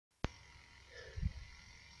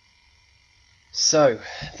So,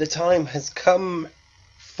 the time has come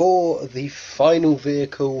for the final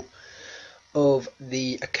vehicle of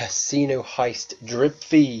the casino heist drip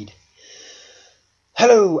feed.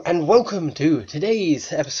 Hello and welcome to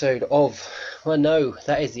today's episode of, well no,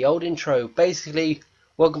 that is the old intro. Basically,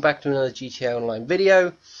 welcome back to another GTA Online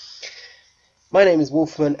video. My name is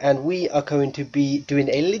Wolfman and we are going to be doing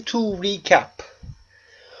a little recap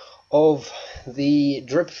of the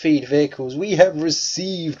drip feed vehicles we have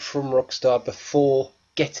received from Rockstar before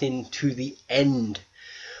getting to the end.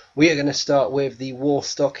 We are going to start with the war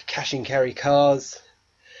stock cash and carry cars.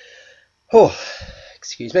 Oh,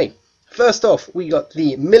 excuse me. First off, we got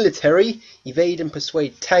the military evade and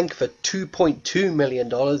persuade tank for $2.2 million,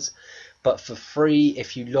 but for free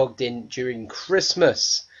if you logged in during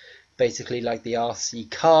Christmas. Basically like the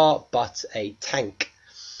RC car, but a tank.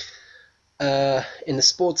 In the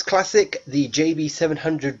sports classic, the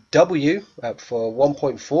JB700W for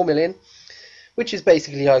 1.4 million, which is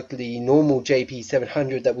basically like the normal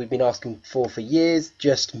JP700 that we've been asking for years,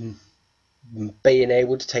 just being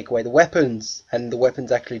able to take away the weapons, and the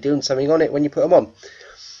weapons actually doing something on it when you put them on.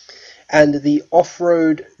 And the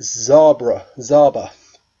off-road Zaba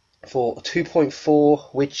for 2.4,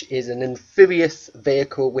 which is an amphibious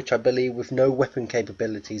vehicle, which I believe with no weapon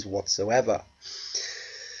capabilities whatsoever.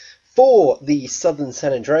 For the Southern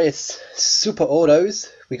San Andreas Super Autos,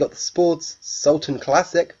 we got the Sports Sultan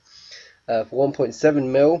Classic for 1.7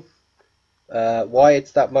 mil. Why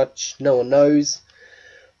it's that much, no one knows.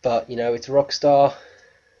 But, you know, it's Rockstar.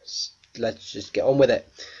 Let's just get on with it.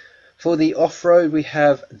 For the off-road, we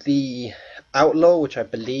have the Outlaw, which I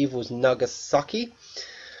believe was Nagasaki,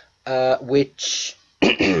 which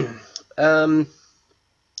is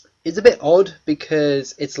a bit odd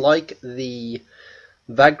because it's like the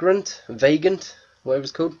Vagrant, whatever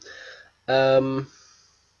it's called,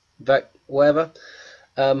 whatever.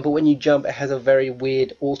 But when you jump, it has a very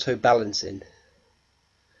weird auto balancing.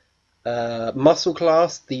 Muscle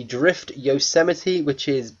class, the Drift Yosemite, which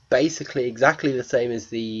is basically exactly the same as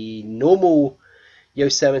the normal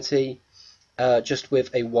Yosemite, just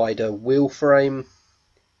with a wider wheel frame,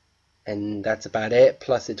 and that's about it.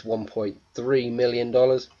 Plus, it's $1.3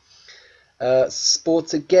 million.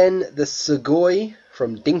 Sports again, the Sugoi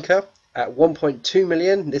from Dinka at 1.2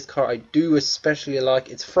 million. This car I do especially like.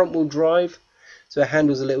 It's front wheel drive, so it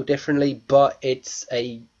handles a little differently, but it's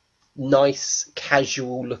a nice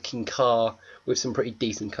casual looking car with some pretty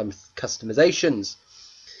decent customizations.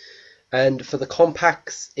 And for the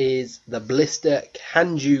compacts is the Blister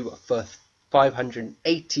Kanju for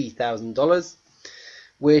 $580,000,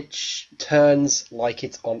 which turns like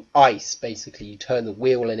it's on ice. Basically, you turn the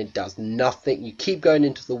wheel and it does nothing. You keep going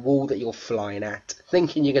into the wall that you're flying at,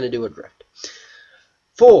 thinking you're going to do a drift.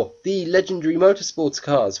 For the legendary motorsports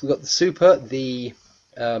cars, we got the Super, the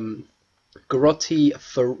Garotti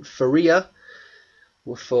Feria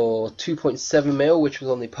for 2.7 mil, which was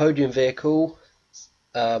on the podium vehicle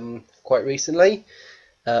quite recently.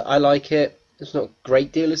 I like it. It's not a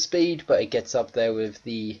great deal of speed, but it gets up there with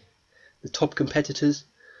the top competitors.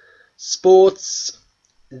 Sports,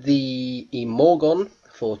 the IMORGON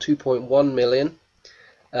for 2.1 million.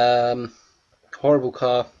 Horrible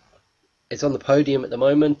car. It's on the podium at the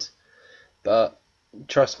moment, but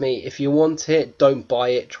trust me, if you want it, don't buy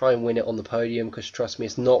it. Try and win it on the podium, because trust me,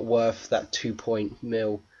 it's not worth that 2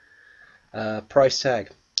 mil price tag.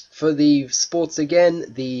 For the sports again,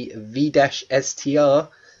 the V-STR,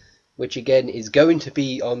 which again is going to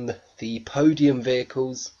be on the podium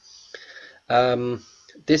vehicles.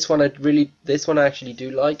 This one I actually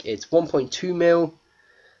do like. It's 1.2 mil.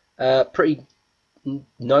 Pretty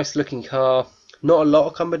nice looking car. Not a lot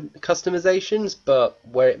of customizations, but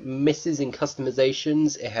where it misses in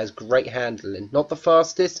customizations, it has great handling. Not the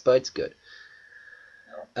fastest, but it's good.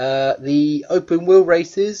 The open wheel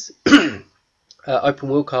races, open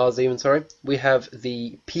wheel cars even, sorry. We have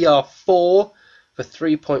the PR4 for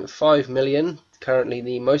 3.5 million, currently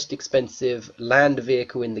the most expensive land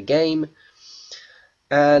vehicle in the game.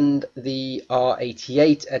 And the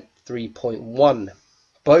R88 at 3.1.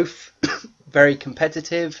 Both very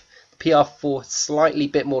competitive. PR4 slightly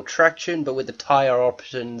bit more traction, but with the tyre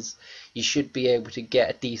options you should be able to get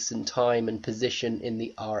a decent time and position in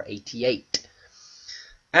the R88.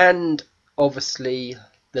 And obviously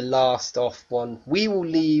the last off one we will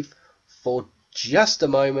leave for just a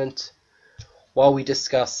moment while we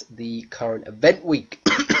discuss the current event week.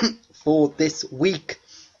 For this week,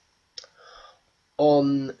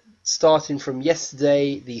 on starting from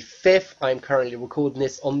yesterday the 5th, I'm currently recording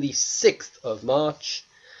this on the 6th of March.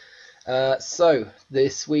 So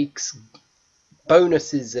this week's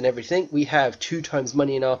bonuses and everything, we have 2 times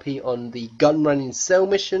money in RP on the gun running cell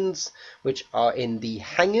missions, which are in the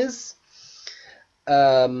hangars.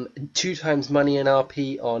 2 times money in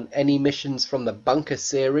RP on any missions from the bunker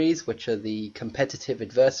series, which are the competitive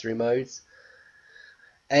adversary modes.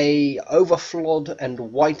 A overflawed and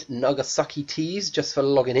white Nagasaki tees just for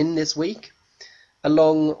logging in this week,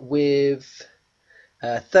 along with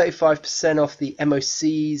 35% off the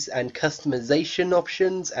MOCs and customization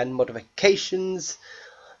options and modifications,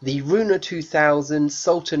 the Runa 2000,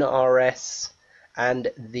 Sultan RS,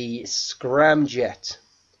 and the Scramjet.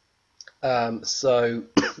 So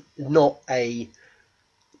not a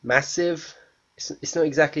massive, it's not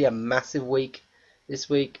exactly a massive week this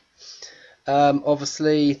week.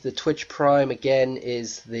 Obviously the Twitch Prime again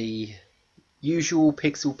is the usual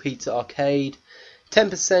Pixel Pizza Arcade,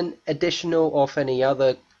 10% additional off any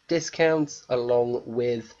other discounts, along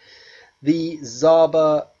with the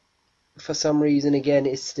Zaba, for some reason again,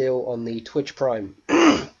 is still on the Twitch Prime.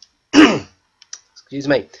 Excuse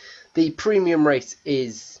me. The premium race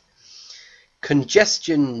is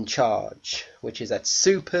Congestion Charge, which is at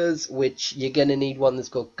Supers, which you're going to need one that's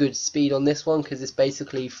got good speed on this one, because it's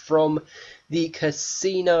basically from the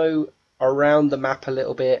casino around the map a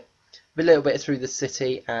little bit through the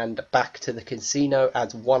city and back to the casino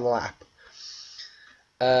as 1 lap.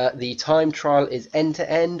 The time trial is end to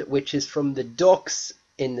end, which is from the docks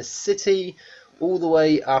in the city all the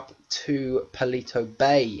way up to Palito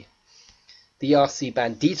Bay. The RC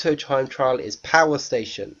Bandito time trial is Power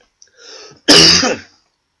Station.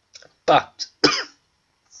 But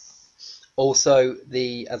also,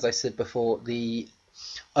 as I said before, the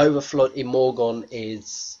overflowed IMORGON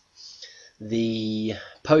is the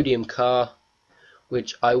podium car,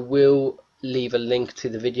 which I will leave a link to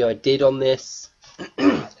the video I did on this,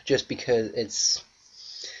 just because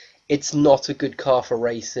it's not a good car for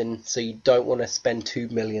racing, so you don't want to spend $2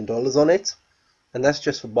 million on it, and that's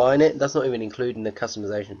just for buying it. That's not even including the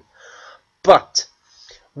customization. But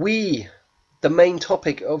the main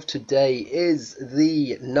topic of today is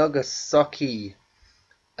the Nagasaki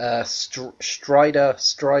Stryder,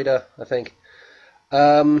 I think.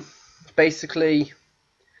 Basically,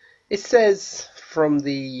 it says from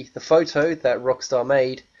the photo that Rockstar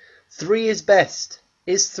made, 3 is best.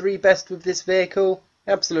 Is 3 best with this vehicle?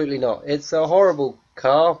 Absolutely not. It's a horrible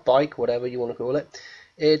car, bike, whatever you want to call it.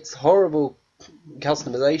 It's horrible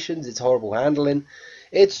customizations, it's horrible handling,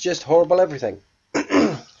 it's just horrible everything.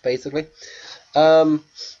 Basically.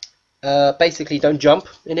 Basically, don't jump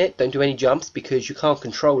in it, don't do any jumps, because you can't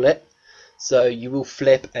control it, so you will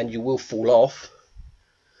flip and you will fall off.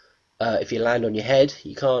 If you land on your head,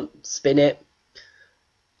 you can't spin it.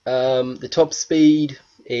 The top speed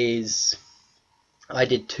is, I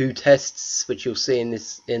did 2 tests, which you'll see in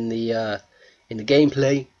the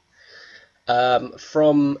gameplay.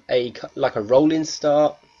 From a rolling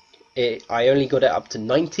start, I only got it up to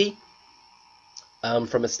 90.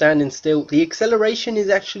 From a standing still, the acceleration is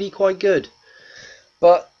actually quite good,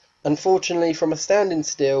 but unfortunately from a standing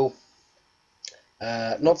still,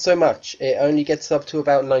 not so much. It only gets up to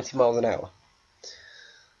about 90 miles an hour,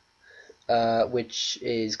 which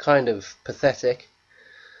is kind of pathetic.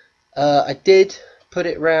 I did put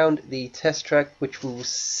it round the test track, which we'll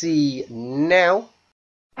see now.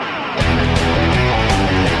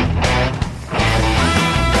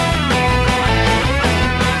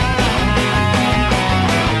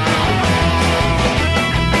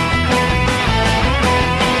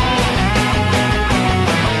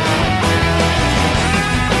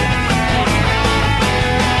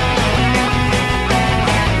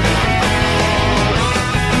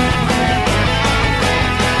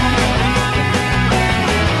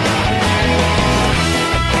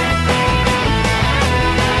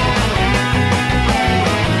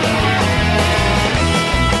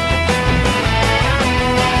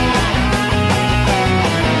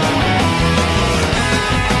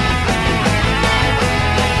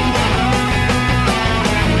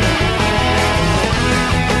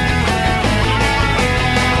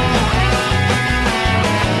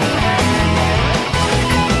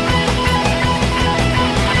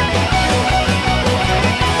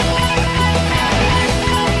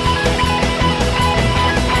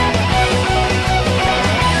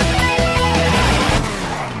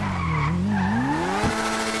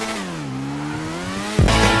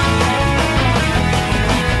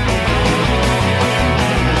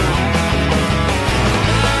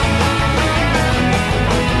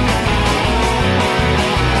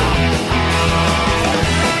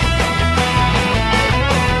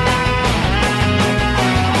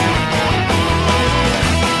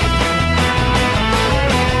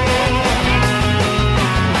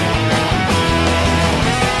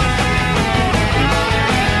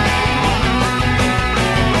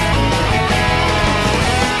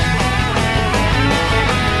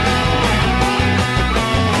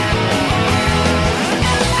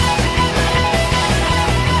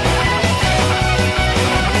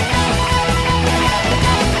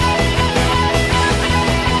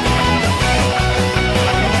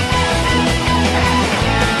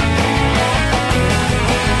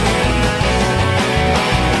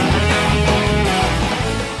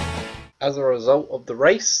 of the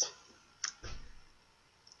race.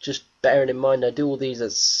 Just bearing in mind I do all these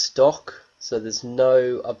as stock, so there's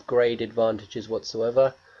no upgrade advantages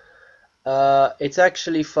whatsoever. It's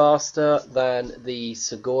actually faster than the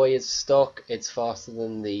Segoya's stock, it's faster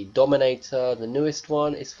than the Dominator, the newest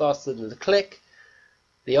one, it's faster than the Click,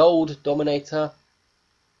 the old Dominator,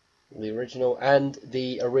 the original, and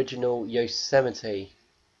the original Yosemite.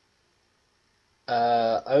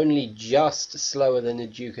 Only just slower than the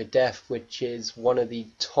Duke of Death, which is one of the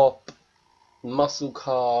top muscle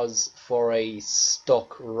cars for a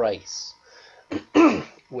stock race.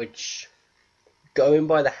 Which, going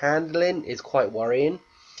by the handling, is quite worrying.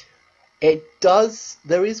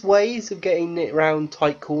 There is ways of getting it around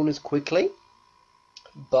tight corners quickly,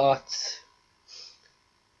 but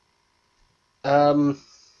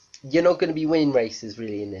you're not going to be winning races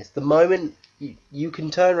really in this. The moment you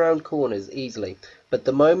can turn around corners easily, but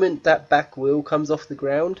the moment that back wheel comes off the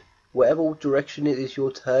ground, whatever direction it is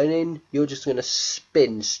you're turning, you're just going to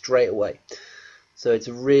spin straight away. So it's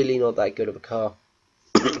really not that good of a car,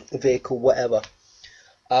 vehicle, whatever.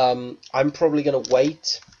 I'm probably going to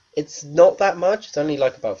wait. It's not that much. It's only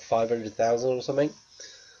like about 500,000 or something.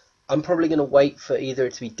 I'm probably going to wait for either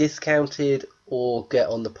it to be discounted or get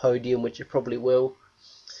on the podium, which it probably will.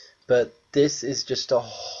 But this is just a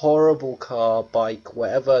horrible car, bike,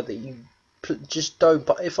 whatever, that you just don't.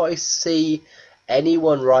 But if I see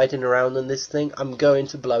anyone riding around on this thing, I'm going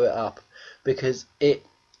to blow it up, because it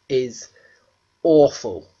is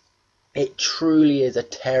awful. It truly is a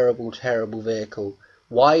terrible, terrible vehicle.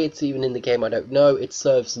 Why it's even in the game, I don't know. It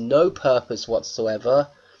serves no purpose whatsoever.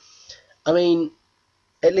 I mean,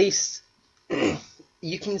 at least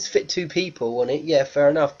you can fit 2 people on it, yeah, fair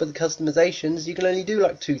enough. But the customizations, you can only do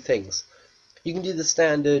like 2 things. You can do the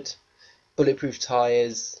standard bulletproof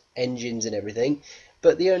tyres, engines and everything.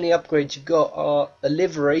 But the only upgrades you've got are the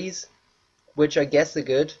liveries, which I guess are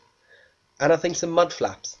good, and I think some mud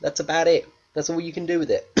flaps. That's about it. That's all you can do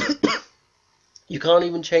with it. You can't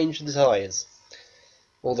even change the tyres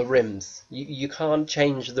or the rims. You can't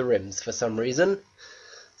change the rims for some reason.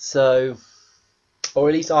 So, or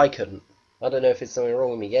at least I couldn't. I don't know if it's something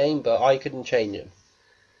wrong with my game, but I couldn't change them.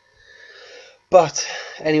 But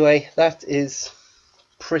anyway, that is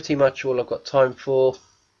pretty much all I've got time for.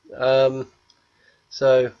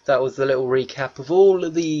 So that was the little recap of all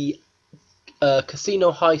of the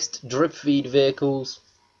casino heist drip feed vehicles.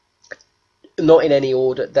 Not in any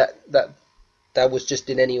order. That was just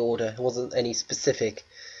in any order. It wasn't any specific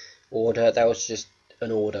order. That was just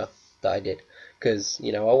an order that I did, because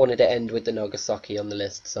I wanted to end with the Nagasaki on the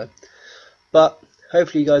list. So, but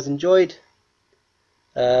hopefully you guys enjoyed.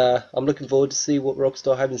 I'm looking forward to see what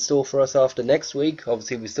Rockstar have in store for us after next week.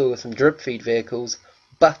 Obviously, we still have some drip feed vehicles,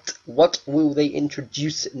 but what will they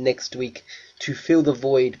introduce next week to fill the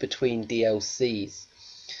void between DLCs?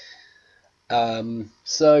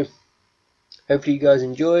 So, hopefully you guys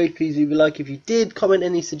enjoyed. Please leave a like if you did. Comment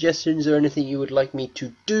any suggestions or anything you would like me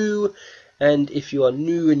to do. And if you are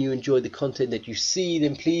new and you enjoy the content that you see,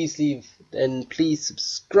 then please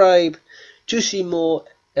subscribe to see more.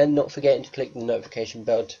 And not forgetting to click the notification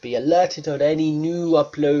bell to be alerted on any new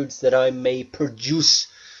uploads that I may produce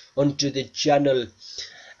onto the channel.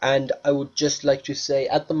 And I would just like to say,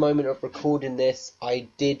 at the moment of recording this, I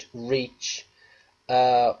did reach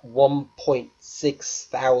 1.6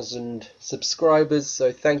 thousand subscribers.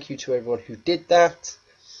 So thank you to everyone who did that.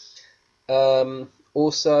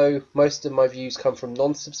 Also, most of my views come from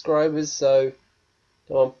non-subscribers. So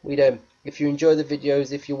come on, if you enjoy the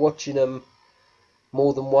videos, if you're watching them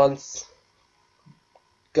more than once,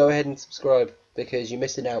 go ahead and subscribe, because you're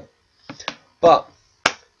missing out. But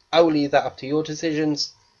I will leave that up to your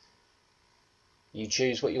decisions. You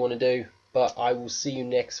choose what you want to do. But I will see you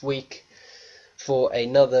next week for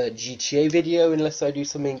another GTA video, unless I do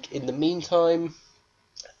something in the meantime.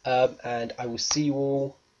 And I will see you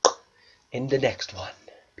all in the next one.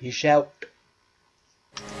 Peace out.